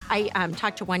I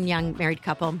talked to one young married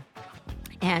couple,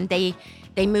 and they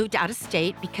moved out of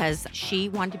state because she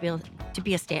wanted to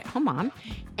be a stay-at-home mom,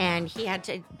 and he had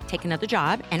to take another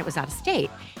job, and it was out of state.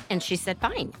 And she said,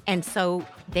 fine. And so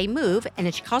they move, and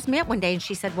then she calls me up one day, and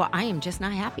she said, well, I am just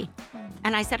not happy.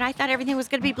 And I said, I thought everything was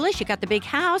going to be bliss. You got the big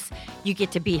house. You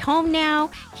get to be home now.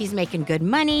 He's making good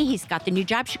money. He's got the new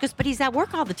job. She goes, but he's at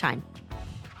work all the time.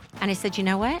 And I said, you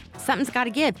know what? Something's got to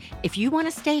give. If you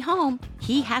want to stay home,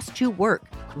 he has to work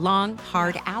long,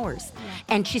 hard hours.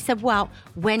 Yeah. And she said, well,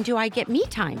 when do I get me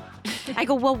time? I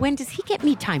go, well, when does he get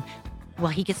me time?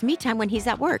 Well, he gets me time when he's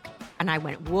at work. And I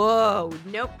went, whoa,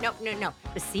 nope.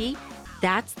 But see,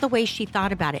 that's the way she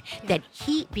thought about it. Yeah.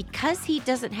 That because he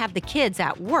doesn't have the kids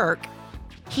at work,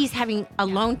 he's having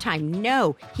alone time.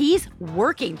 No, he's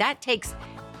working. That takes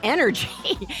energy.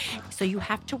 So you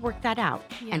have to work that out.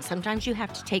 Yeah. And sometimes you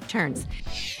have to take turns.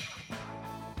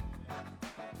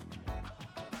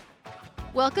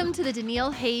 Welcome to the Danielle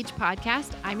Hage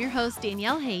podcast. I'm your host,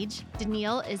 Danielle Hage.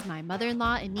 Danielle is my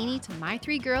mother-in-law and Nini to my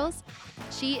 3 girls.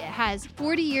 She has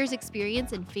 40 years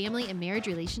experience in family and marriage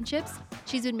relationships.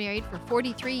 She's been married for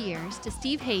 43 years to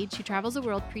Steve Hage, who travels the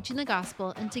world preaching the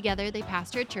gospel, and together they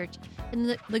pastor a church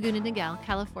in Laguna Niguel,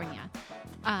 California.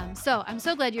 So I'm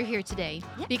so glad you're here today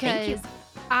because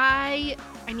I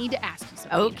need to ask you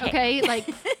something. Okay? Like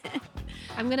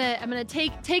I'm gonna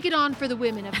take it on for the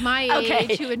women of my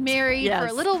age who had married for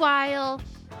a little while,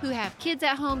 who have kids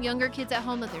at home, younger kids at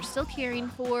home that they're still caring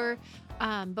for.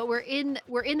 But we're in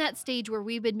that stage where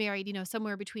we've been married,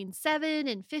 somewhere between 7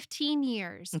 and 15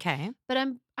 years. Okay. But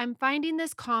I'm finding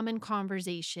this common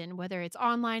conversation, whether it's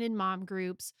online in mom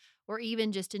groups or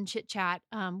even just in chit chat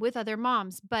with other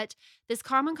moms. But this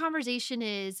common conversation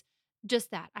is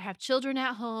just that. I have children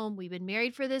at home. We've been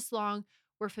married for this long.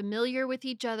 We're familiar with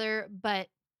each other, but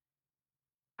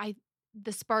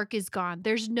the spark is gone.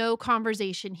 There's no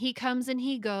conversation. He comes and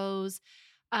he goes.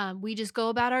 We just go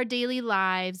about our daily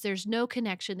lives. There's no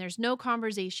connection. There's no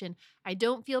conversation. I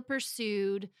don't feel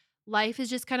pursued. Life is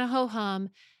just kind of ho-hum.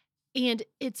 And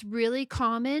it's really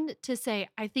common to say,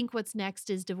 I think what's next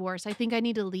is divorce. I think I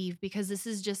need to leave because this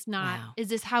is just not, is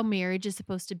this how marriage is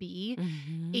supposed to be?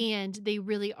 Mm-hmm. And they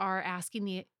really are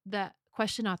asking the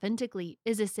question authentically,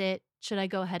 is this it? Should I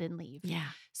go ahead and leave? Yeah.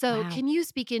 So Wow. Can you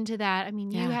speak into that? I mean,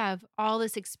 you Yeah. have all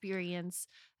this experience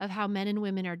of how men and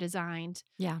women are designed.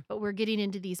 Yeah. But we're getting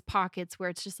into these pockets where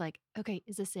it's just like, okay,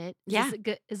 is this it? Is Yeah. this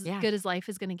good, as Yeah. good as life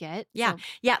is going to get? Yeah. So,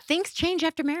 Yeah. Things change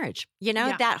after marriage.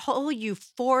 Yeah. That whole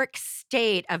euphoric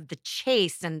state of the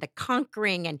chase and the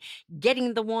conquering and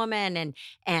getting the woman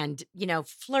and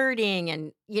flirting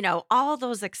and, all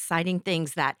those exciting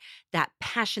things, that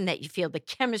passion that you feel, the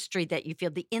chemistry that you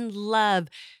feel, the in love,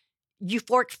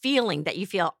 euphoric feeling that you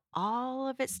feel, all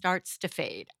of it starts to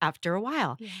fade after a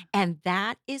while. yeah. And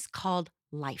that is called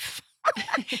life.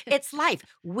 It's life.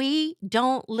 We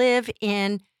don't live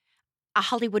in a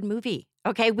Hollywood movie.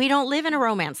 Okay. We don't live in a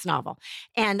romance novel.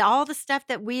 And all the stuff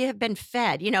that we have been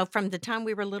fed, from the time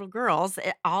we were little girls,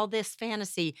 all this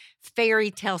fantasy,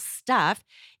 fairy tale stuff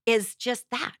is just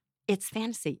that. It's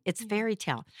fantasy. It's fairy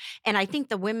tale. And I think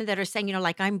the women that are saying,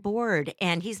 like, I'm bored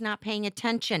and he's not paying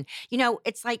attention,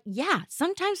 it's like,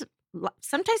 sometimes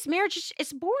marriage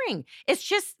is boring. It's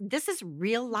just, this is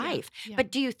real life. Yeah.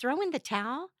 But do you throw in the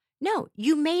towel? No,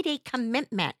 you made a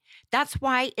commitment. That's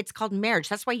why it's called marriage.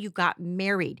 That's why you got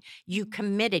married. You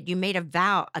committed. You made a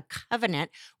vow, a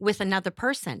covenant with another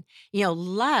person.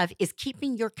 Love is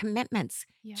keeping your commitments,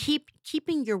 Yeah.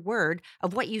 keeping your word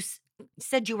of what you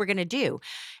said you were going to do.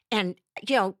 And,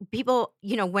 people,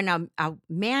 when a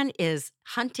man is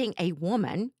hunting a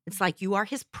woman, it's like you are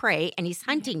his prey and he's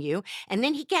hunting you. And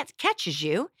then he catches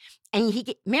you and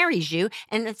he marries you.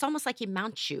 And it's almost like he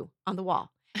mounts you on the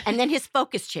wall. And then his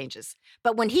focus changes.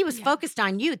 But when he was focused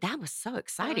on you, that was so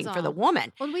exciting for the all.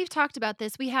 woman. Well, we've talked about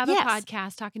this. We have Yes. a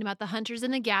podcast talking about the hunters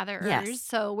and the gatherers. Yes.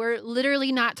 So we're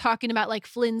literally not talking about like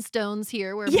Flintstones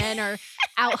here where Yeah. men are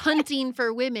out hunting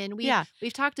for women. Yeah.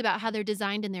 We've talked about how they're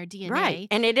designed in their DNA. Right.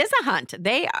 And it is a hunt.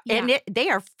 They are, they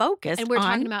are focused And we're on,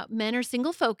 talking about men are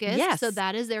single focused. Yes. So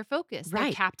that is their focus. They're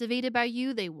Right. captivated by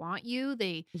you. They want you.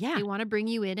 They want to bring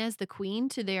you in as the queen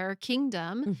to their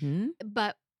kingdom. Mm-hmm.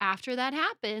 But after that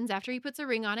happens, after he puts a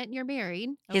ring on it and you're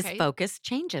married, His focus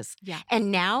changes. Yeah.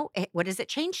 And now, what does it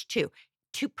change to?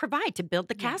 to provide, to build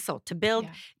the Yeah. castle, to build,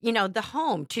 Yeah. the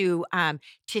home, to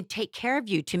take care of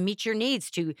you, to meet your needs,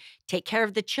 to take care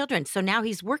of the children. So now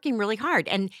he's working really hard,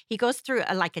 and he goes through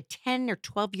like a 10 or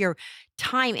 12-year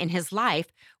time in his life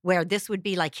where this would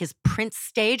be like his prince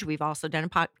stage. We've also done a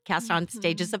podcast on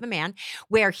stages Mhm. of a man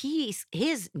where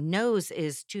his nose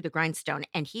is to the grindstone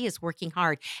and he is working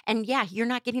hard. And yeah, you're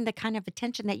not getting the kind of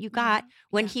attention that you got Yeah.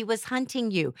 when Yeah. he was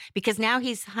hunting you, because now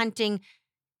he's hunting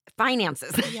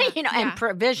finances, Yeah. and Yeah.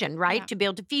 provision, right? Yeah. To be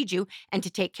able to feed you and to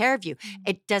take care of you. Mhm.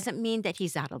 It doesn't mean that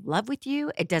he's out of love with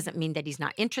you. It doesn't mean that he's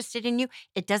not interested in you.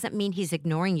 It doesn't mean he's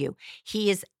ignoring you.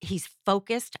 He's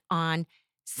focused on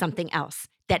something else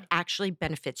that Yeah. actually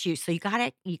benefits you. So you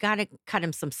gotta cut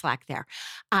him some slack there.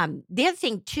 The other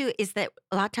thing too is that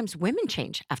a lot of times women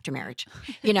change after marriage,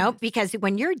 Yes. because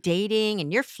when you're dating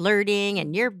and you're flirting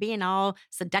and you're being all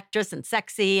seductress and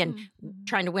sexy and Mhm.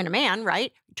 trying to win a man,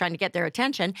 right? Trying to get their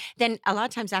attention, then a lot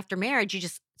of times after marriage,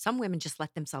 some women just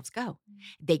let themselves go. Mm.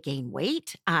 They gain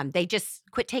weight. They just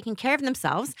quit taking care of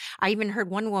themselves. I even heard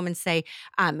one woman say,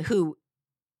 who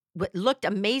looked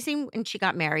amazing when she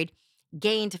got married,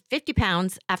 gained 50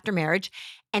 pounds after marriage,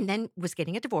 and then was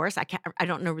getting a divorce. I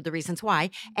don't know the reasons why.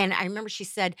 And I remember she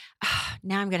said, "Ah,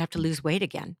 now I'm going to have to lose weight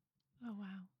again." Oh, wow.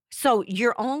 So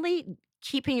you're only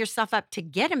keeping yourself up to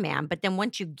get a man, but then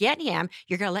once you get him,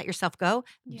 you're going to let yourself go.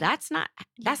 Yeah. That's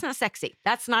not sexy.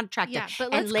 That's not attractive. Yeah,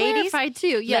 but And let's clarify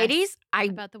too. Yes, ladies,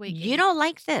 about the weight you gain. don't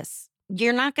like this.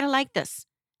 You're not going to like this,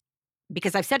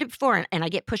 because I've said it before and I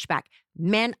get pushback.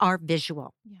 Men are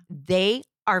visual. Yeah. They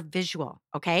are visual,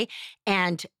 okay?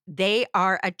 And they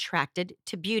are attracted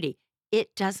to beauty.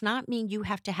 It does not mean you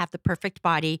have to have the perfect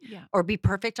body Yeah. or be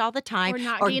perfect all the time Or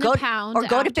not or gain go a pound. or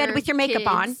go to bed after with your makeup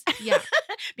on. kids. Yeah.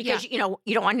 Because you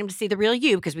don't want him to see the real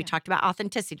you, because we Yeah. talked about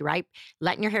authenticity, right?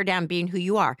 Letting your hair down, being who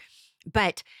you are.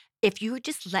 But if you would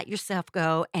just let yourself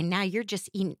go and now you're just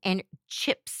eating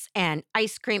chips and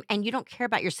ice cream and you don't care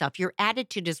about yourself, your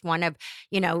attitude is one of,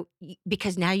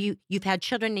 because now you've had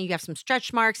children and you have some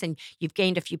stretch marks and you've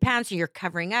gained a few pounds and you're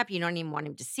covering up, you don't even want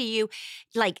him to see you.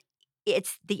 Like,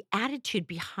 it's the attitude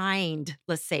behind,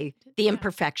 let's say, the Yeah.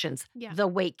 imperfections, Yeah. the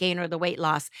weight gain or the weight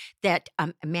loss that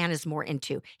a man is more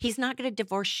into. He's not going to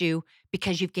divorce you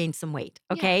because you've gained some weight,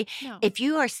 okay? No. If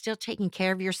you are still taking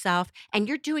care of yourself and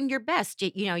you're doing your best,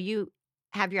 you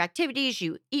have your activities,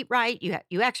 you eat right,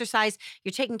 you exercise,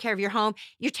 you're taking care of your home,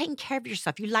 you're taking care of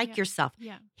yourself, you like Yeah. yourself.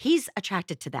 Yeah. He's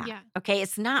attracted to that. Yeah. Okay?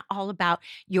 It's not all about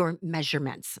your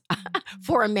measurements Mhm.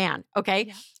 for a man, okay?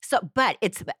 Yeah. So, but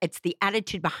it's the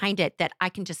attitude behind it that I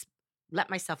can just let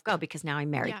myself go because now I'm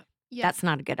married. Yeah. Yeah. That's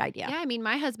not a good idea. Yeah, I mean,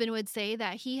 my husband would say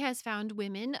that he has found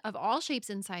women of all shapes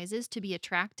and sizes to be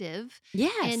attractive.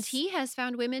 Yes. And he has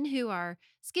found women who are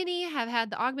skinny, have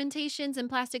had the augmentations and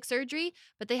plastic surgery,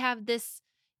 but they have this,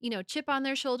 chip on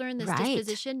their shoulder and this Right.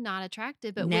 disposition, not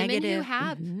attractive. But women who Negative.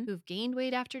 have, Mhm. who've gained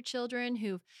weight after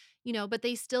children, but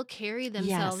they still carry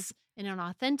themselves Yes. in an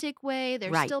authentic way.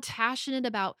 They're still Right. passionate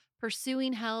about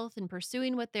pursuing health and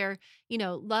pursuing what they're,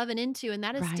 love and into. And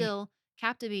that is Right. still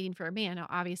captivating for a man. Now,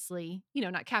 obviously,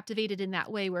 not captivated in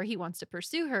that way where he wants to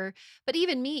pursue her. But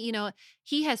even me,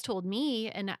 he has told me,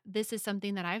 and this is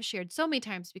something that I've shared so many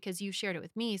times because you shared it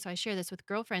with me. So I share this with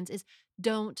girlfriends, is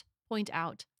don't point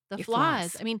out the Your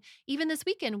flaws. flaws. I mean, even this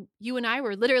weekend, you and I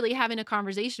were literally having a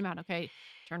conversation about, okay,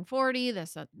 turn 40,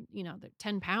 this, the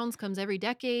 10 pounds comes every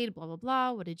decade, blah, blah,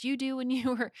 blah. What did you do when you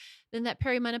were in that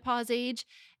perimenopause age?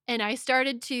 And I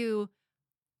started to,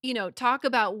 talk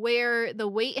about where the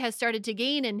weight has started to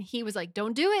gain. And he was like,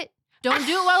 don't do it. Don't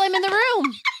do it while I'm in the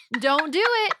room. Don't do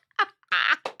it.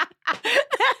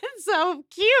 That's so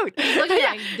cute. He's looking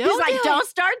like, He's "Don't like, do it." don't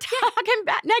start talking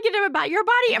negative about your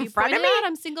body If in you front point of it me. out,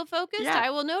 I'm single focused. Yeah. I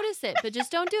will notice it, but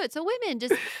just don't do it. So women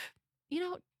just,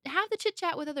 have the chit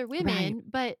chat with other women,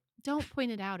 but don't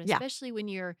point it out, Yeah. especially when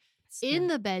you're in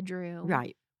the bedroom.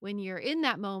 Right. When you're in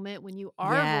that moment, when you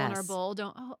are Yes. vulnerable,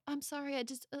 don't, oh, I'm sorry. I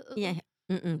just, Yeah.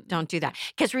 Don't do that.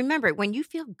 Because remember, when you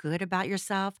feel good about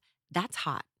yourself, that's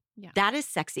hot. Yeah. That is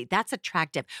sexy. That's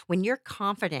attractive. When you're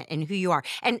confident in who you are.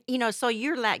 And, so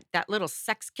you're like that little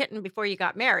sex kitten before you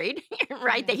got married,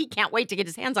 right? Yeah. That he can't wait to get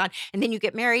his hands on. And then you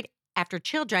get married after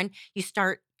children, you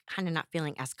start kind of not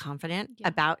feeling as confident Yeah.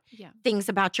 about Yeah. things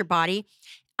about your body.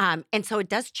 And so it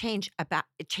does change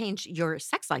your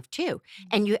sex life too.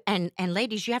 Mhm. And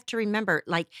ladies, you have to remember,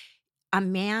 like, a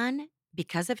man,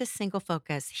 because of his single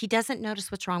focus, he doesn't notice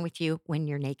what's wrong with you when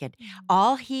you're naked. Mhm.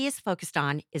 All he is focused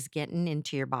on is getting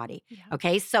into your body. Yeah.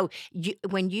 Okay. So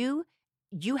when you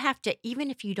have to, even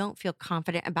if you don't feel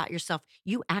confident about yourself,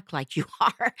 you act like you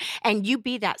are and you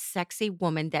be that sexy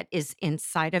woman that is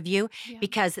inside of you, Yeah.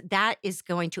 because that is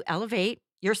going to elevate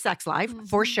your sex life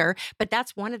for Mhm. sure, but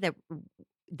that's one of the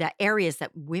areas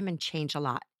that women change a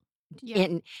lot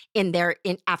Yeah.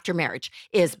 in after marriage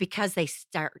is Yeah. because they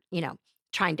start,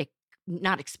 trying to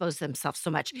not expose themselves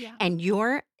so much. Yeah. And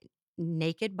your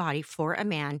naked body for a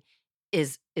man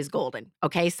is golden.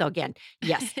 Okay? So again,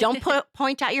 yes, don't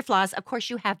point out your flaws. Of course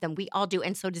you have them. We all do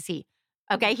and so does he.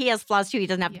 Okay? Yeah. He has flaws too. He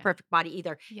doesn't have the Yeah. perfect body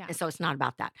either. Yeah. And so it's not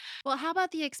about that. Well, how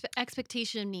about the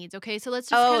expectation of needs? Okay, so let's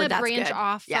just kind Oh, of that's branch good.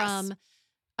 off Yes.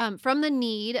 from the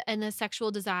need and the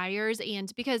sexual desires,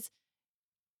 and because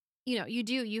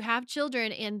you have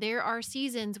children, and there are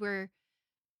seasons where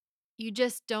you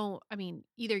just don't. I mean,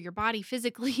 either your body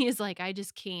physically is like, I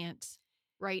just can't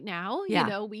right now.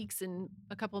 Yeah. Weeks and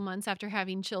a couple months after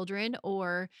having children,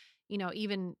 or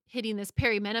even hitting this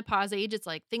perimenopause age, it's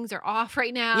like things are off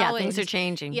right Yeah, now, things are and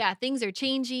changing. yeah, things are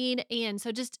changing, and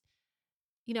so just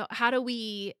how do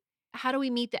we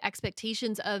meet the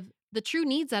expectations of the true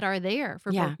needs that are there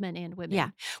for Yeah. both men and Yeah.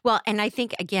 women? Well, and I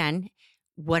think again,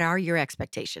 what are your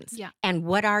expectations? Yeah. And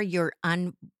what are your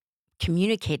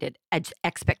uncommunicated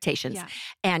expectations? Yeah.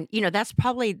 And that's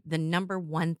probably the number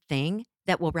one thing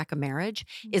that will wreck a marriage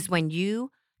is Mhm. when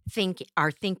you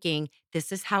are thinking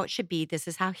this is how it should be, this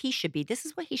is how he should be, this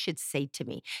is what he should say to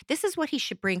me, this is what he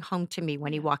should bring home to me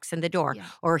when he Yeah. walks in the door, Yeah.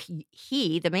 or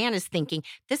the man is thinking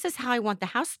this is how I want the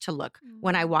house to look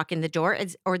when I Mhm. walk in the door,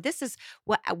 or this is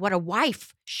what a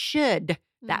wife should,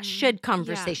 that Mhm. should Yeah.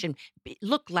 conversation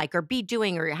look like or be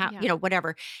doing, or how, Yeah.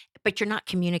 whatever, but you're not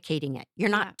communicating it, you're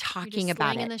Yeah. not You're talking just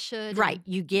about slanging it. the should, Right,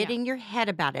 and you get yeah. in your head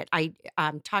about it. I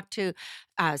talked to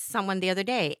someone the other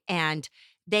day, and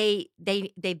they've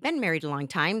been married a long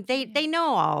time. They Yeah.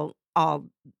 know all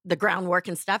the groundwork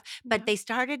and stuff, but Yeah. they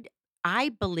started, I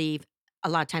believe a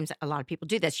lot of times a lot of people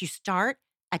do this. You start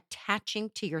attaching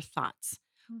to your thoughts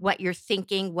Mhm. what you're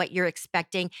thinking, what you're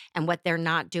expecting, and what they're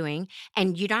not doing.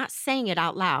 And you're not saying it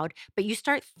out loud, but you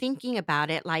start thinking about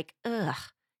it like, ugh,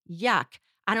 yuck.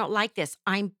 I don't like this.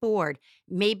 I'm bored.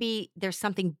 Maybe there's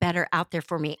something better out there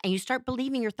for me. And you start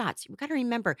believing your thoughts. You've got to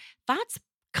remember thoughts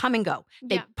come and go.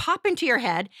 They Yeah. pop into your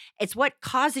head. It's what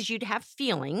causes you to have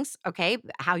feelings, okay?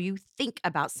 How you think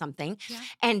about something. Yeah.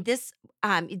 And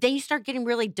then you start getting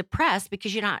really depressed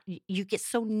because you get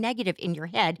so negative in your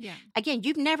head. Yeah. Again,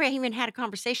 you've never even had a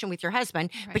conversation with your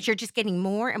husband, Right. but you're just getting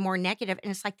more and more negative,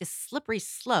 and it's like this slippery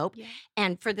slope. Yeah.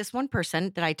 And for this one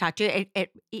person that I talked to,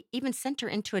 it even sent her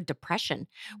into a depression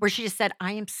where she just said,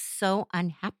 I am so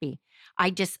unhappy.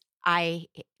 I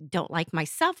don't like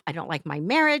myself. I don't like my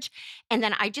marriage. And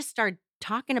then I just started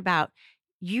talking about,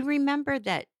 you remember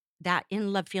that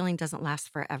in love feeling doesn't last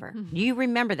forever. Mhm. You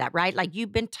remember that, right? Like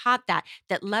you've been taught that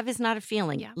love is not a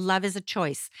feeling. Yeah. Love is a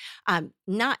choice.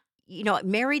 Not,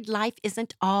 married life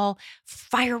isn't all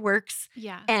fireworks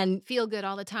Yeah. and Feel good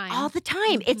all the time. all the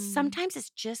time. It's Mhm. sometimes it's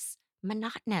just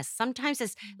monotonous. Sometimes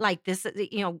it's Mhm. like this,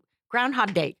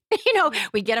 Groundhog Day. Yeah.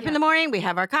 We get up in Yeah. the morning, we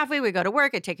have our coffee, we go to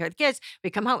work, I take care of the kids, we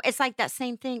come home. It's like that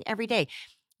same thing every day.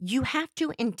 You have to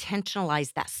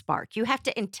intentionalize that spark. You have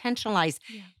to intentionalize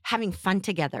Yeah. having fun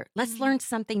together. Let's Mhm. learn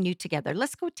something new together.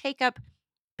 Let's go take up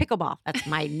pickleball. That's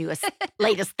my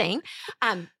latest thing.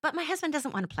 But my husband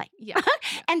doesn't want to play. Yeah.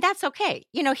 Yeah. And that's okay.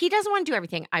 He doesn't want to do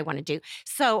everything I want to do.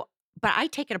 So, but I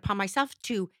take it upon myself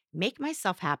to make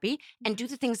myself happy and do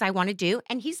the things I want to do.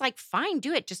 And he's like, fine,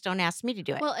 do it. Just don't ask me to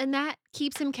do it. Well, and that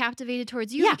keeps him captivated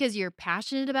towards you Yeah. because you're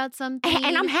passionate about something.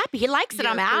 And I'm happy. He likes that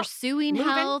I'm You're out. pursuing moving.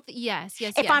 health. Yes.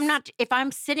 Yes. If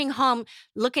I'm sitting home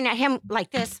looking at him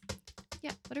like this,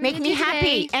 Yeah. What are we make gonna me do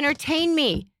happy, today? entertain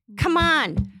me. Come Mhm.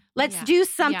 on. Let's Yeah. do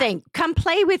something. Come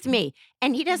play with me.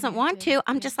 And he doesn't Yeah, want good. to.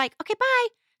 I'm Yeah. just like, okay, bye.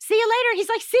 See you later. He's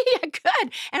like, see ya,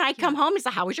 good. And I come home. He's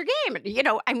like, how was your game?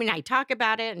 And, I talk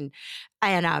about it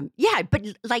yeah, but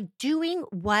like doing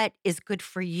what is good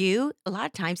for you a lot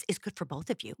of times is good for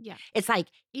both of you. Yeah. It's like,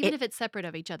 Even if it's separate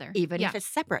of each other. even Yeah. if it's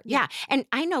separate. Yeah. Yeah. And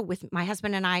I know with my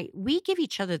husband and I, we give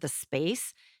each other the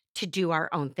space to do our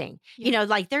own thing. Yeah.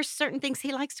 Like there's certain things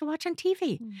he likes to watch on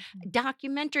TV, Mhm.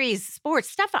 documentaries, sports,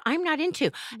 stuff that I'm not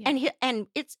into. Yeah. And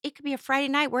it could be a Friday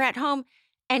night, we're at home,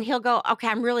 and he'll go, okay,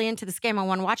 I'm really into this game, I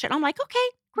want to watch it. And I'm like, okay,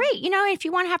 great. If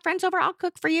you want to have friends over, I'll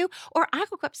cook for you, or I'll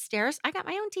go upstairs. I got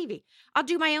my own TV. I'll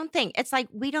do my own thing. It's like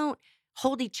we don't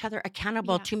hold each other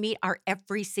accountable Yeah. to meet our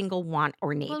every single want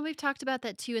or need. Well, and we've talked about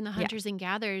that too in the Yeah. hunters and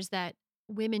gatherers, that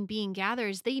women being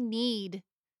gatherers, they need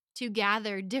to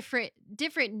gather different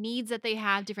needs that they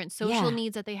have, different social Yeah.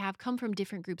 needs that they have, come from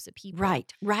different groups of people.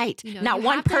 Right. Not You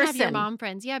one have to have your person mom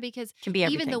friends. Yeah, because can be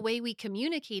even everything. the way we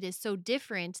communicate is so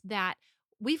different that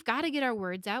we've got to get our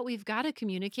words out. We've got to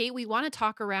communicate. We want to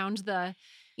talk around the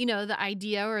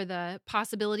idea or the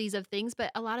possibilities of things, but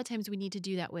a lot of times we need to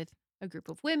do that with a group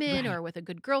of women Right. or with a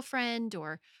good girlfriend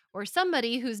or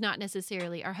somebody who's not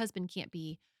necessarily our husband can't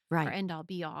be our Right. end all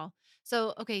be all.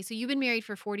 So, okay, so you've been married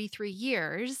for 43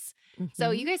 years. So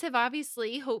Hmm. you guys have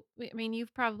obviously I mean,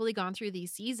 you've probably gone through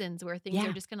these seasons where things are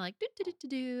Yeah. just kind of like do do do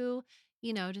do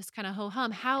do, just kind of ho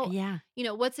hum. How, Yeah.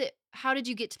 what's it how did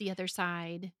you get to the other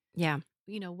side? Yeah.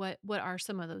 What are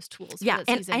some of those tools for Yeah, that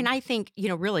and season? I think,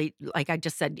 really, like I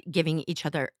just said, giving each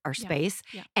other our Yeah. space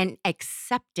Yeah. and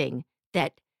accepting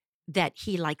that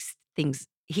he likes things.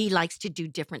 He likes to do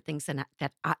different things than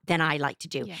I like to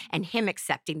do, Yeah. and him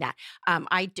accepting that.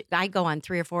 I go on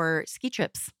 3 or 4 ski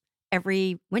trips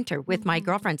every winter with my Mhm.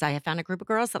 girlfriends. I have found a group of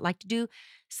girls that like to do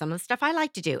some of the stuff I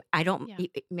like to do. I don't.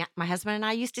 Yeah. My husband and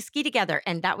I used to ski together,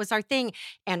 and that was our thing,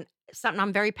 and something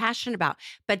I'm very passionate about.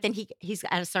 But then he's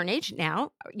at a certain age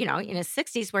now, in his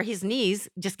 60s, where his knees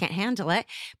just can't handle it.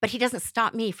 But he doesn't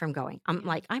stop me from going. I'm Yeah.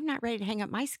 like, I'm not ready to hang up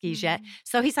my skis yet. Mhm.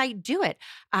 So he's like, do it.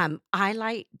 I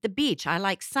like the beach. I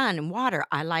like sun and water.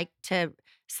 I like to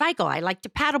cycle. I like to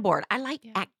paddleboard. I like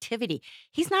Yeah. activity.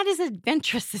 He's not as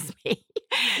adventurous as me.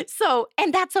 So,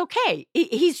 and that's okay.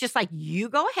 He's just like, you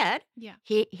go ahead. Yeah.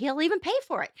 He'll even pay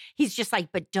for it. He's just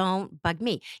like, but don't bug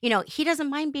me. He doesn't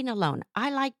mind being alone. I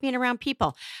like being around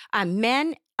people.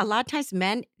 Men, a lot of times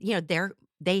men,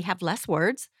 they have less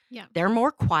words. Yeah. They're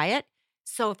more quiet.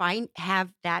 So if I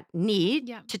have that need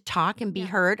Yeah. to talk and be Yeah.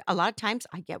 heard, a lot of times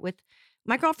I get with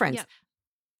my girlfriends. Yeah.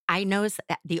 I notice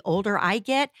that the older I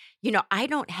get, I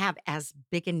don't have as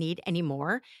big a need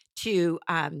anymore to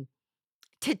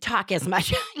talk as much.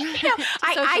 To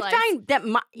I socialize. find that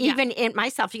Yeah. even in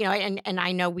myself, and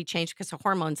I know we change because of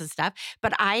hormones and stuff,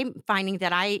 but I'm finding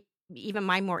that even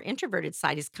my more introverted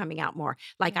side is coming out more.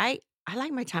 Like Yeah. I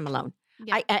like my time alone.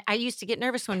 Yeah. I used to get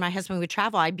nervous when my husband would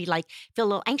travel. I'd be like, feel a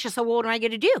little anxious. So what am I going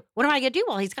to do? What am I going to do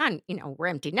while he's gone? We're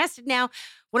empty nested now.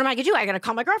 What am I going to do? I got to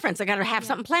call my girlfriends. I got to have Yeah.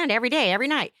 something planned every day, every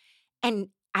night. And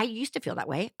I used to feel that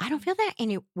way. I don't feel that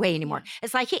any way anymore. Yeah.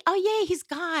 It's like, hey, oh yay, he's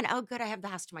gone. Oh, good, I have the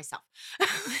house to myself.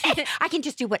 I can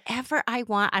just do whatever I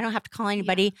want. I don't have to call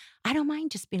anybody. I don't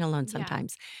mind just being alone Yeah.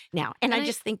 sometimes now. And And I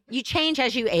just think you change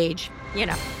as you age.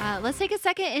 Let's take a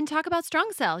second and talk about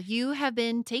Strong Cell. You have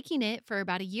been taking it for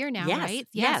about a year now, Yes, right?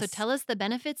 Yeah. So yes. tell us the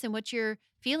benefits and what you're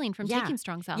feeling from Yeah. taking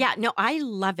Strong Cell. Yeah, no, I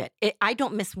love it. I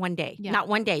don't miss one day. Yeah. Not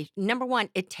one day. Number one,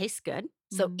 it tastes good.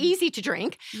 So Mhm. easy to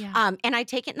drink. Yeah. And I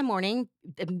take it in the morning.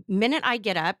 The minute I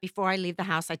get up, before I leave the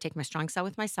house, I take my Strong Cell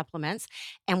with my supplements.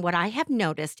 And what I have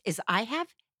noticed is I have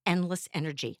endless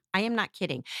energy. I am not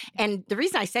kidding. Yeah. And the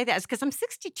reason I say that is because I'm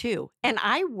 62 and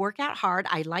I work out hard.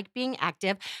 I like being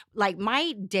active. Like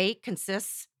my day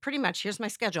consists pretty much, here's my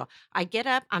schedule. I get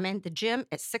up, I'm in the gym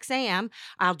at 6 a.m.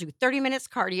 I'll do 30 minutes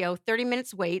cardio, 30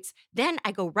 minutes weights. Then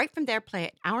I go right from there, play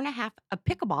an hour and a half of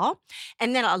pickleball.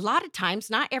 And then a lot of times,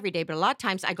 not every day, but a lot of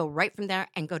times I go right from there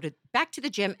and go back to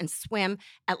the gym and swim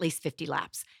at least 50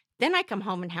 laps. Then I come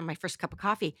home and have my first cup of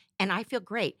coffee and I feel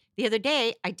great. The other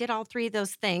day, I did all 3 of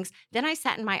those things. Then I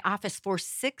sat in my office for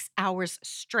 6 hours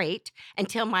straight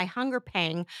until my hunger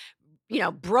pang,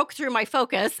 broke through my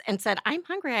focus and said, I'm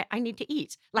hungry. I need to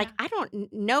eat. Like, Yeah. I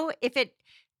don't know if it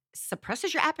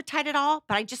suppresses your appetite at all,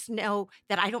 but I just know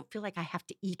that I don't feel like I have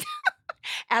to eat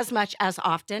as much as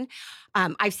often.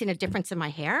 I've seen a difference in my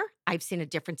hair. I've seen a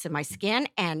difference in my skin.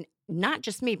 And not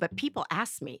just me, but people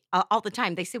ask me all the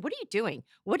time. They say, what are you doing?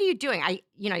 What are you doing?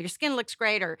 Your skin looks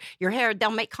great or your hair.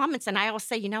 They'll make comments. And I always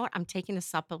say, you know what? I'm taking a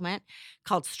supplement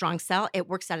called Strong Cell. It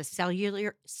works at a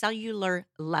cellular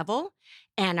level.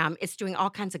 And it's doing all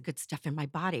kinds of good stuff in my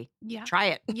body. Yeah. Try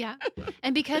it. Yeah.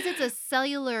 And because it's a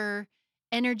cellular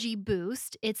energy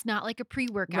boost, it's not like a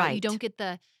pre-workout. You Right. don't get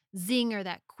the zing or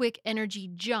that quick energy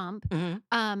jump.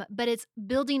 Mhm. But it's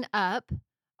building up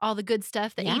all the good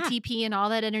stuff, the Yeah. ATP and all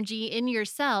that energy in your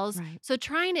cells. Right. So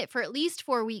trying it for at least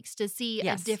 4 weeks to see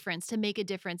Yes. a difference, to make a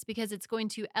difference, because it's going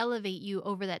to elevate you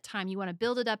over that time. You want to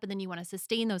build it up and then you want to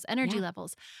sustain those energy Yeah.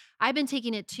 levels. I've been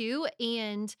taking it too.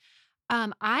 And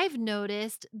I've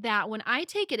noticed that when I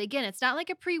take it, again, it's not like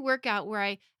a pre-workout where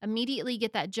I immediately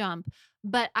get that jump,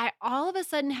 but I all of a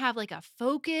sudden have like a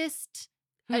focused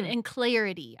Hmm. and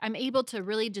clarity. I'm able to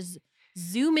really just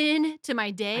zoom in to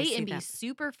my day see and be that.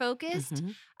 super focused.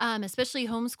 Mhm. Especially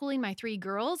homeschooling my 3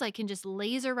 girls, I can just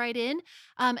laser right in.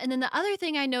 And then the other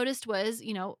thing I noticed was,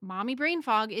 mommy brain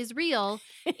fog is real,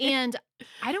 and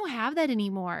I don't have that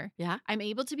anymore. Yeah. I'm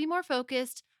able to be more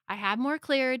focused. I have more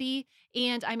clarity,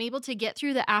 and I'm able to get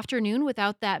through the afternoon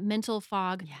without that mental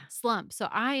fog Yeah. slump. So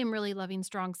I am really loving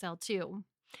Strong Cell too.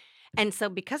 And so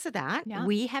because of that, Yeah.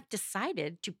 we have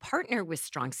decided to partner with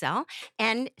Strong Cell.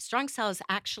 And Strong Cell has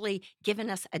actually given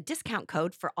us a discount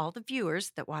code for all the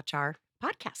viewers that watch our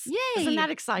podcasts. Yay. Isn't that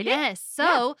exciting? Yes.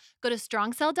 So go to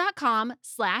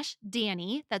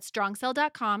strongcell.com/Dani. That's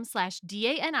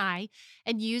strongcell.com/DANI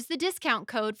and use the discount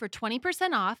code for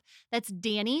 20% off. That's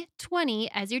Dani20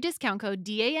 as your discount code,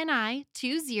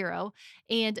 DANI20.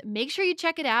 And make sure you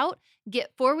check it out.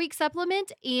 Get 4-week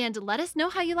supplement and let us know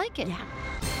how you like it. Yeah.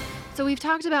 So we've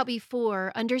talked about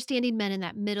before understanding men in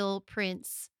that middle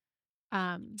prince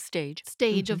Stage.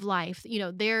 stage of life. You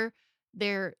know, their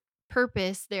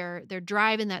purpose, their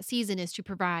drive in that season is to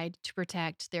provide, to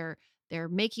protect. They're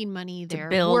making money. To They're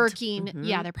build. working. Mhm.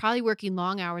 Yeah, they're probably working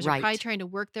long hours. They're Right. probably trying to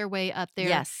work their way up there.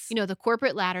 Yes. You know, the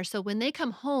corporate ladder. So when they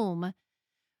come home,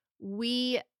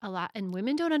 and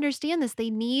women don't understand this. They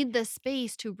need the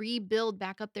space to rebuild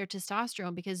back up their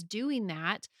testosterone because doing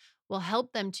that will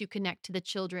help them to connect to the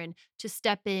children, to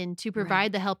step in, to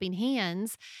provide the helping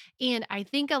hands. And I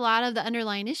think a lot of the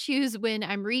underlying issues when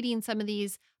I'm reading some of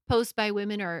these posts by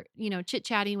women or,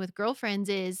 chit-chatting with girlfriends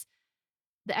is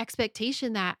the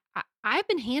expectation that I've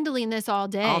been handling this all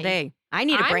day. All day. I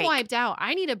need a break. I'm wiped out.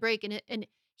 I need a break. And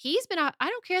he's been off. I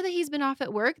don't care that he's been off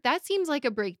at work. That seems like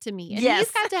a break to me. And Yes.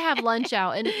 he's got to have lunch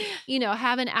out and,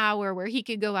 have an hour where he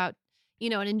could go out,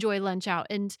 and enjoy lunch out.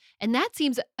 And that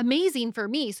seems amazing for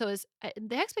me. So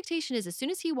the expectation is as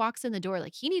soon as he walks in the door,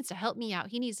 like he needs to help me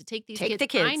out. He needs to take these kids. the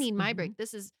kids. I need my Mhm. break.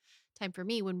 This is time for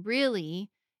me. When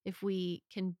really, if we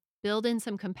can build in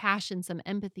some compassion, some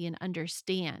empathy, and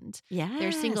understand Yes.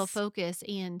 their single focus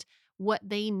and what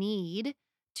they need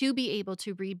to be able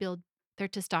to rebuild their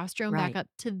testosterone back Right. up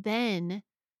to then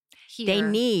hear They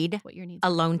need what your needs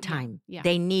alone are. time. Yeah.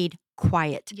 They need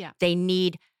quiet. Yeah. They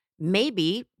need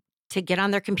maybe to get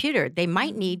on their computer. They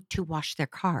might Mhm. need to wash their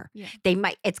car. Yeah.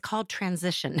 It's called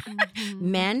transition. Mhm.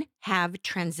 Men have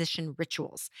transition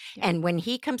rituals. Yeah. And when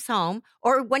he comes home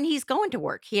or when he's going to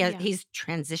work, Yeah. he's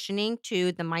transitioning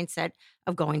to the mindset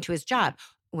of going to his job.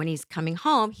 When he's coming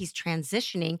home, he's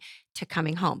transitioning to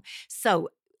coming home. So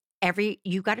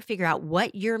you got to figure out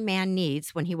what your man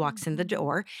needs when he walks in the Mhm.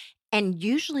 door. And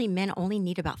usually men only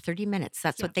need about 30 minutes.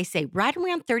 That's Yeah. what they say. Right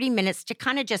around 30 minutes to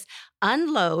kind of just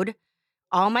unload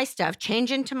all my stuff, change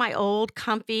into my old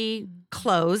comfy Mhm.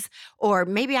 clothes, or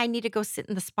maybe I need to go sit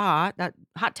in the spa, that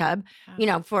hot tub,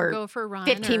 for go for a run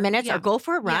 15 minutes yeah. or go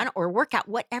for a run Yeah. or work out,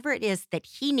 whatever it is that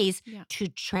he needs Yeah. to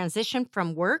transition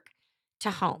from work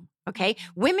to home. Okay. Mhm.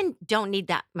 Women don't need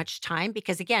that much time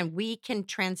because again, we can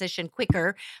transition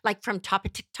quicker, like from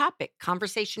topic to topic,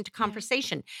 conversation to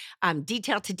conversation,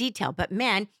 detail to detail. But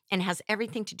men, and it has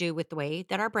everything to do with the way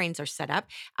that our brains are set up.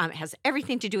 It has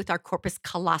everything to do with our corpus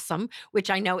callosum,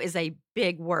 which I know is a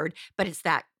big word, but it's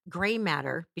that gray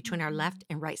matter between our left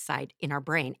and right side in our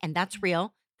brain. And that's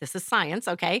real. This is science.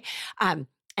 Okay. And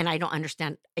I don't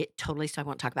understand it totally, so I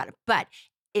won't talk about it. But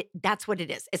that's what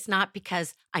it is. It's not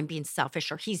because I'm being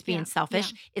selfish or he's being Yeah,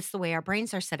 selfish. It's the way our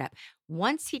brains are set up.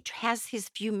 Once he has his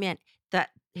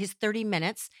his 30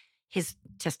 minutes, his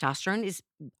testosterone is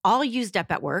all used up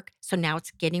at work. So now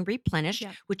it's getting replenished,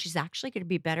 Yeah. which is actually going to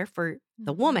be better for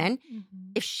the Mhm. woman Mhm.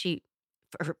 if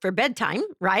for bedtime,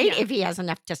 right? Yeah. If he has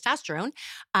enough testosterone,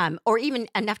 or even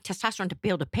enough testosterone to be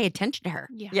able to pay attention to her,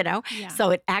 Yeah. Yeah. So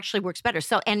it actually works better.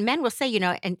 So, and men will say,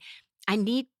 and I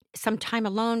need some time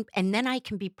alone and then I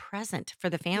can be present for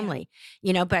the family,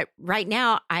 but right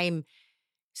now I'm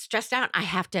stressed out. I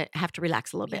have to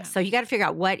relax a little bit. Yeah. So you got to figure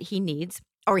out what he needs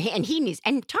he needs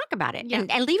and talk about it Yeah.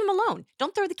 and leave him alone.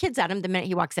 Don't throw the kids at him the minute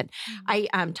he walks in. Mhm.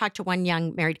 I talked to one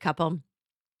young married couple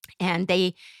and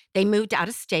they moved out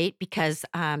of state because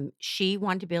she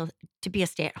wanted to be a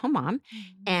stay-at-home mom Mhm.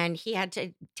 and he had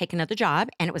to take another job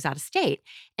and it was out of state.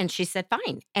 And she said,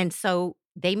 fine. And so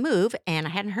they move and I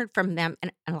hadn't heard from them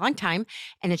in a long time.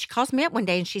 And then she calls me up one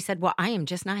day and she said, well, I am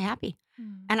just not happy.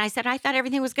 Mhm. And I said, I thought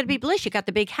everything was going to be bliss. You got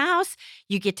the big house.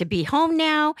 You get to be home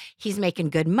now. He's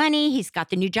making good money. He's got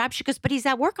the new job. She goes, but he's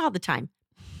at work all the time.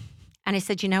 And I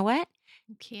said, you know what?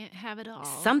 You can't have it all.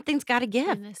 Something's got to give.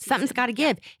 in this Something's season. got to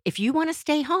give. If you want to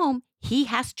stay home, he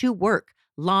has to work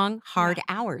long, hard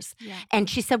hours. Yeah. And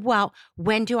she said, well,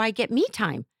 when do I get me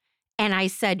time? And I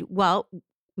said, well,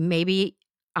 maybe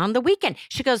on the weekend.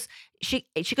 She goes,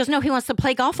 no, he wants to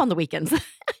play golf on the weekends.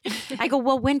 I go,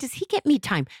 well, when does he get me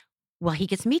time? Well, he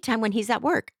gets me time when he's at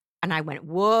work. And I went,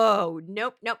 whoa,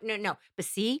 nope. But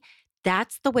see,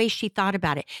 that's the way she thought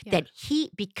about it. Yeah. That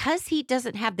because he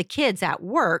doesn't have the kids at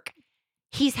work,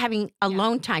 he's having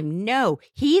alone time. No,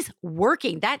 he's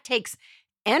working. That takes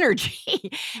energy.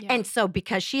 Yeah. And so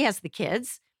because she has the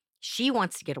kids, she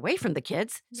wants to get away from the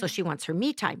kids. So Yeah. she wants her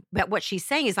me time. But what she's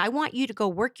saying is, I want you to go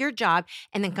work your job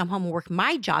and then come home and work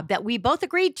my job that we both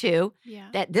agreed to, Yeah.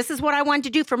 that this is what I wanted to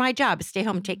do for my job, is stay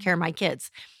home and take care of my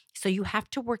kids. So you have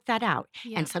to work that out.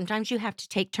 Yeah. And sometimes you have to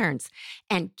take turns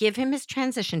and give him his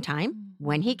transition time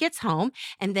when he Mhm. gets home.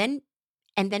 And then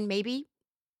maybe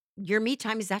your me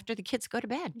time is after the kids go to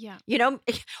bed, Yeah.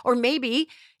 or maybe,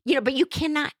 but you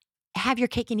cannot have your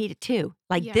cake and eat it too.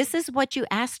 Like, Yeah. this is what you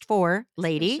asked for,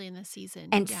 lady. Especially in this season.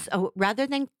 And Yeah. so rather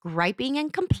than griping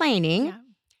and complaining, Yeah.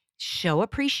 show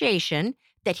appreciation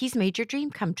that he's made your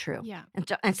dream come true, Yeah.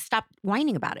 and stop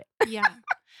whining about it. Yeah.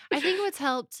 I think what's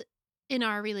helped in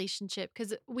our relationship,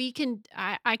 because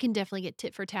I can definitely get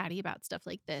tit for tatty about stuff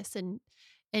like this and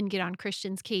get on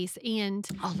Christian's case. And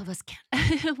All of us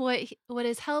can. what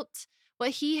has helped,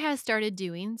 what he has started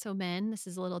doing, so men, this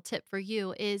is a little tip for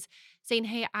you, is saying,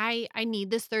 hey, I need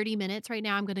this 30 minutes right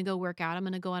now. I'm going to go work out. I'm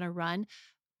going to go on a run.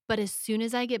 But as soon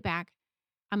as I get back,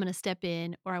 I'm going to step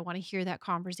in, or I want to hear that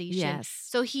conversation. Yes.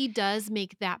 So he does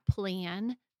make that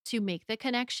plan to make the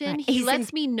connection. Right. He He's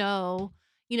lets me know,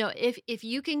 if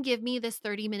you can give me this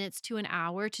 30 minutes to an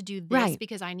hour to do this Right.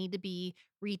 because I need to be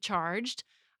recharged,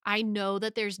 I know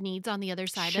that there's needs on the other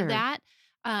side Sure. of that.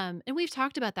 And we've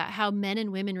talked about that, how men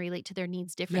and women relate to their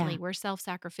needs differently. Yeah. We're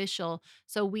self-sacrificial.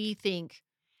 So we think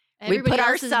We everybody put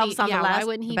else's ourselves on the why last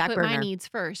wouldn't he back put my burner. needs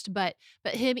first? But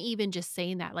him even just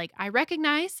saying that, like, I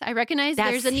recognize there's a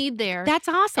That's need there. That's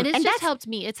awesome. And it's just that's helped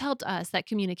me. It's helped us, that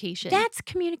communication. That's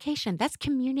communication. That's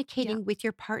communicating with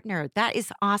your partner. That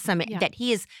is awesome Yeah. that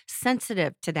he is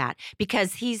sensitive to that,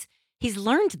 because he's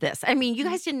learned this. I mean, you Mhm.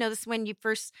 guys didn't know this when you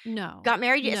first No. got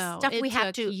married. It's No, stuff it we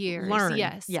have took to years. learn.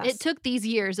 Yes. Yes. It took these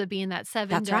years of being that 7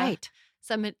 That's to right.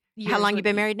 some years. How long you would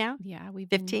been be- married now? Yeah, we've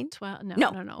 15? been 12. No.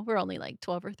 No. We're only like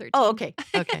 12 or 13. Oh, okay.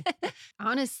 Okay.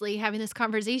 Honestly, having this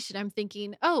conversation, I'm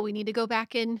thinking, oh, we need to go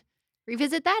back and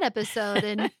revisit that episode.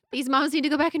 And these moms need to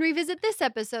go back and revisit this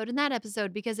episode and that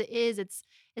episode, because it's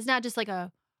not just like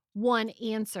a one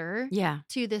answer Yeah.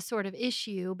 to this sort of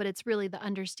issue, but it's really the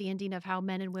understanding of how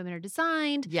men and women are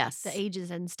designed, Yes. the ages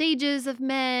and stages of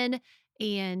men,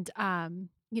 and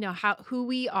who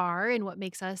we are and what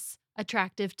makes us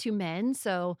attractive to men.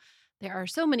 So there are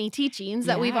so many teachings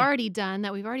that we've Yeah. already done,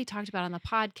 that we've already talked about on the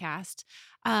podcast.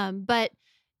 But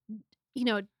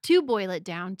to boil it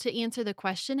down, to answer the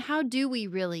question, how do we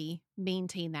really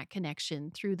maintain that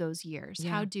connection through those years?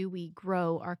 Yeah. How do we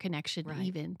grow our connection Right.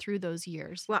 even through those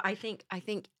years? Well, I think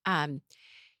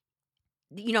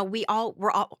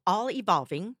we're all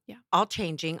evolving, Yeah. all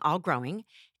changing, all growing,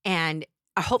 and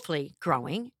hopefully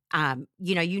growing.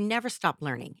 You never stop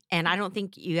learning. And I don't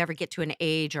think you ever get to an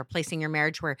age or place in your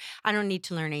marriage where I don't need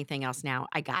to learn anything else now.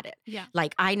 I got it. Yeah.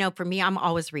 Like, I know for me, I'm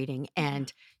always reading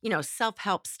and,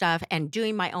 self-help stuff and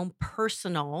doing my own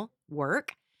personal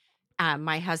work.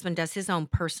 My husband does his own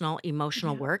personal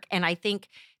emotional Yeah. work. And I think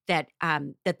that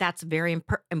that's very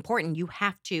important. You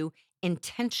have to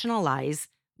intentionalize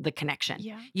the connection.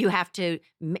 Yeah. You have to,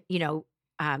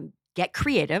 get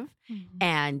creative Mhm.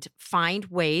 and find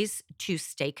ways to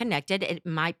stay connected. It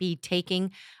might be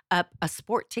taking up a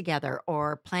sport together,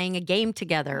 or playing a game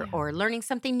together, Yeah. or learning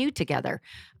something new together,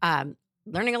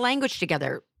 learning a language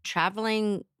together,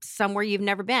 traveling somewhere you've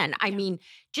never been. I Yeah. mean,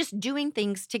 just doing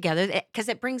things together, because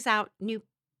it brings out new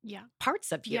Yeah.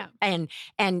 parts of you, Yeah.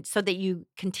 and so that you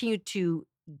continue to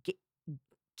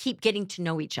keep getting to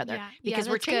know each other, Yeah. because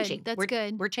we're that's good. changing. That's we're,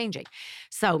 good. We're changing.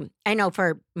 So I know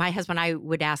for my husband, I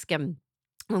would ask him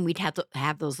when we'd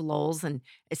have those lulls, and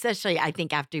especially I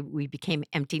think after we became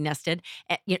empty nested,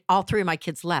 all three of my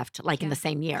kids left like in Yeah. the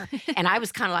same year, and I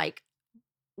was kind of like,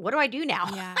 what do I do now?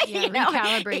 Yeah. You know?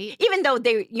 Recalibrate. Even though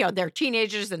they're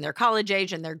teenagers and they're college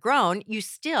age and they're grown, you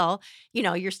still,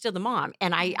 you're still the mom.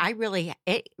 And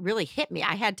it really hit me.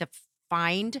 I had to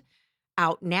find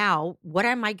out now, what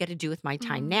am I going to do with my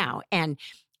time Mhm. now? And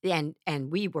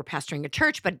we were pastoring a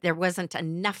church, but there wasn't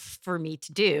enough for me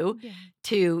to do Yeah.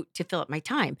 to fill up my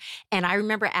time. And I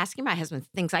remember asking my husband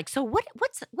things like, so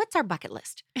what's our bucket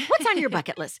list? What's on your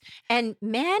bucket list? And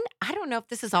man, I don't know if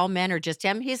this is all men or just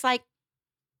him. He's like,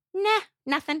 nah,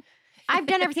 nothing. I've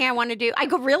done everything I want to do. I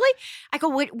go, really? I go,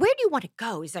 where do you want to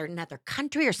go? Is there another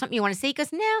country or something you want to see? He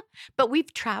goes, no, but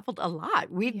we've traveled a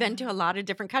lot. We've been Yeah. to a lot of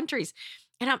different countries.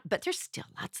 But there's still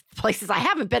lots of places I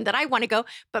haven't been that I want to go.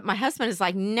 But my husband is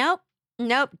like, nope,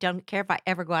 don't care if I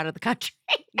ever go out of the country.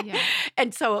 Yeah.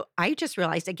 And so I just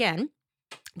realized, again,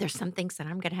 there's some things that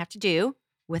I'm going to have to do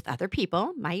with other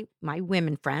people, my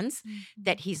women friends, Mhm.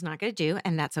 that he's not going to do,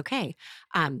 and that's okay.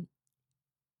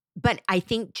 But I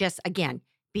think just, again,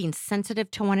 being sensitive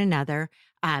to one another,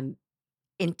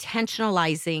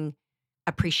 intentionalizing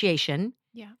appreciation,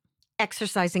 Yeah.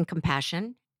 exercising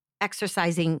compassion,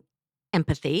 exercising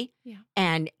empathy, Yeah.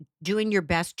 and doing your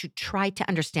best to try to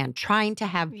understand, trying to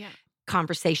have Yeah.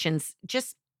 conversations,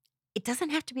 just it doesn't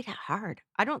have to be that hard.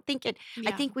 I don't think it, I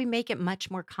Yeah. think we make it much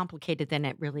more complicated than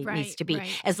it really needs Right. to be.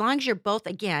 Right. As long as you're both,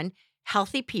 again,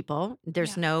 healthy people,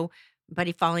 there's Yeah.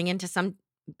 nobody falling into some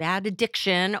bad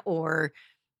addiction or,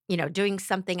 doing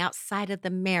something outside of the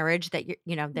marriage that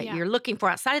that Yeah. you're looking for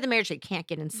outside of the marriage that you can't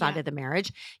get inside Yeah. of the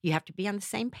marriage. You have to be on the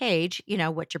same page,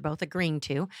 what you're both agreeing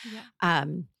to. Yeah.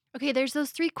 Um, Okay, there's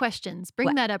those 3 questions. Bring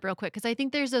what? that up real quick because I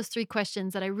think there's those 3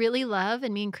 questions that I really love,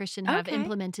 and me and Christian have Okay.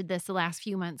 implemented this the last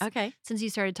few months Okay. since you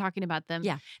started talking about them.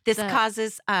 Yeah. This The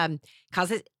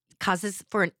causes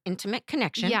for an intimate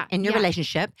connection Yeah, in your yeah.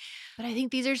 relationship. But I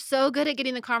think these are so good at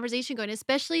getting the conversation going,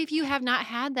 especially if you have not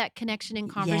had that connection and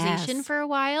conversation Yes. for a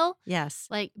while. Yes.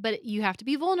 But you have to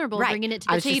be vulnerable, Right. bringing it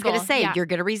to I the was table. just going to say, Yeah. you're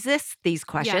going to resist these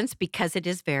questions because it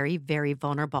is very, very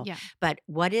vulnerable. Yeah. But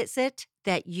what is it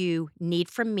that you need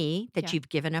from me that Yeah. you've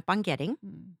given up on getting?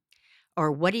 Mm.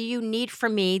 Or what do you need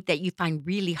from me that you find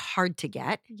really hard to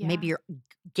get? Yeah. Maybe you're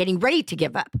getting ready to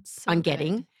give up So on good.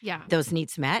 getting Yeah. those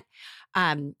needs met.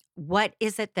 What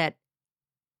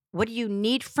do you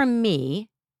need from me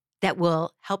that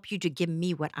will help you to give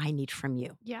me what I need from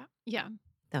you? Yeah. Yeah.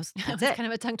 That's That was it. kind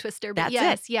of a tongue twister, but That's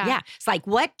yes. it. Yeah. Yeah. It's like,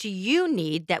 what do you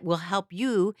need that will help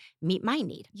you meet my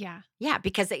need? Yeah. Yeah,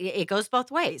 because it goes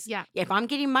both ways. Yeah. If I'm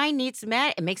getting my needs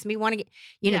met, it makes me want to,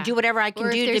 Yeah. do whatever I can Or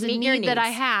if do there's to a meet your need needs. that I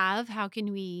have, how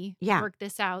can we Yeah. work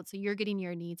this out? So you're getting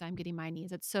your needs, I'm getting my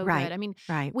needs. It's so Right. good. I mean,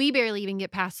 Right. we barely even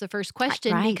get past the first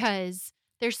question Right. because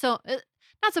there's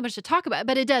not so much to talk about,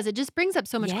 but it does. It just brings up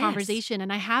so much Yes. conversation.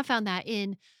 And I have found that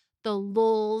in the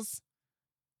lulls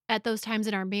at those times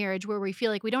in our marriage where we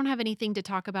feel like we don't have anything to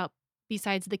talk about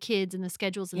besides the kids and the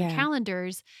schedules and the Yeah.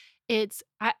 calendars.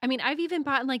 I mean, I've even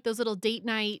bought like those little date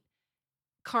night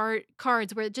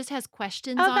cards where it just has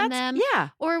questions on them. Yeah.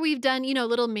 Or we've done,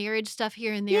 little marriage stuff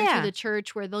here and there Yeah. through the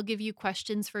church where they'll give you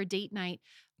questions for date night.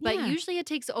 But Yeah. usually it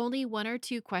takes only 1 or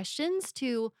 2 questions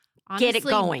to Get it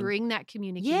honestly going. bring that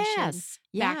communication Yes.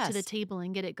 back to the Yes. table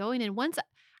and get it going. And once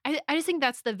I just think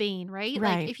that's the vein, right?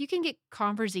 Right. Like if you can get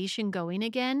conversation going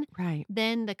again, Right.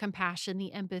 then the compassion,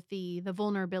 the empathy, the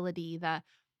vulnerability, that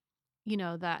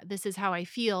this is how I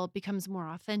feel becomes more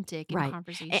authentic in Right.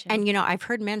 conversation. And I've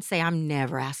heard men say, "I'm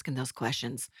never asking those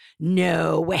questions."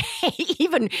 No way.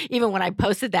 even when I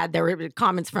posted that, there were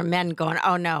comments from men going,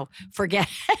 "Oh no, forget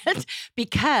it,"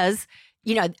 because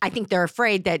I think they're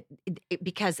afraid that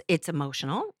because it's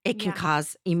emotional, it can Yeah.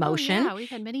 cause Oh, emotion. yeah, we've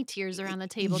had many tears around the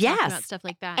table talking about Yes. stuff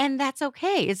like that. And that's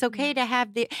okay. It's okay Yeah. to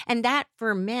have and that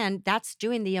for men, that's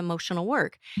doing the emotional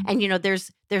work. And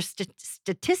there's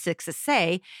statistics that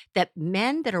say that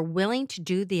men that are willing to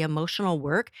do the emotional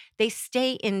work, they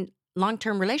stay in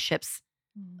long-term relationships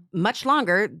Mm. much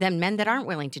longer than men that aren't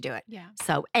willing to do it. Yeah.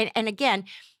 So, and again,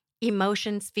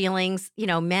 emotions, feelings,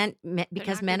 men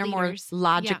because not men good are more leaders. Yeah.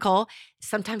 logical,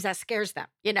 sometimes that scares them.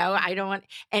 I don't want,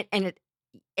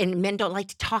 and men don't like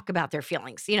to talk about their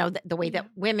feelings, the way Yeah. that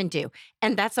women do.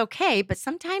 And that's okay, but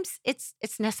sometimes it's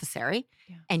necessary.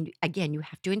 Yeah. And again, you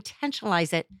have to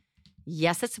intentionalize it.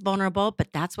 Yes, it's vulnerable,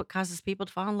 but that's what causes people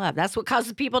to fall in love. That's what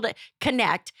causes people to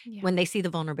connect Yeah. when they see the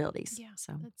vulnerabilities. Yeah.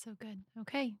 So, That's so good.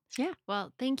 Okay. Yeah.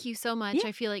 Well, thank you so much. Yeah.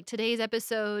 I feel like today's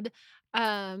episode,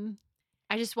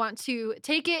 I just want to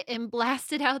take it and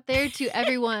blast it out there to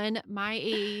everyone my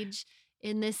age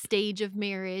in this stage of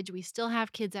marriage. We still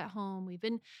have kids at home.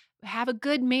 Have a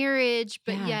good marriage,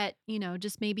 but Yeah. yet,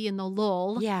 just maybe in the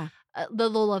lull. yeah. The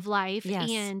lull of life. Yes.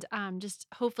 And just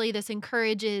hopefully this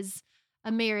encourages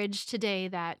a marriage today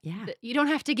that, Yeah. that you don't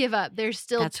have to give up. There's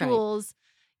still That's right. tools,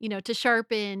 to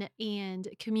sharpen and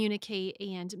communicate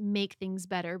and make things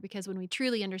better. Because when we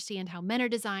truly understand how men are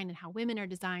designed and how women are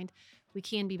designed, we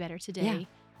can be better today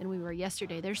than we were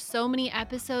yesterday. There's so many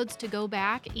episodes to go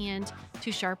back and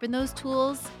to sharpen those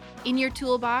tools in your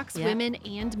toolbox, Yeah. women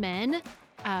and men.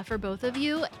 For both of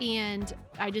you. And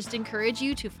I just encourage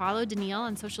you to follow Danielle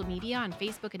on social media on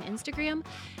Facebook and Instagram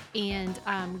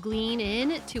and glean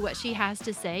in to what she has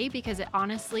to say because it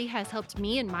honestly has helped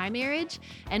me in my marriage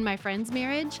and my friend's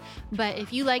marriage. But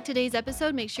if you like today's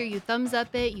episode, make sure you thumbs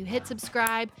up it, you hit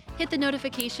subscribe, hit the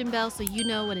notification bell so you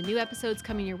know when a new episode's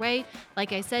coming your way.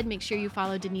 Like I said, make sure you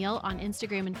follow Danielle on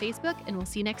Instagram and Facebook, and we'll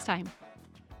see you next time.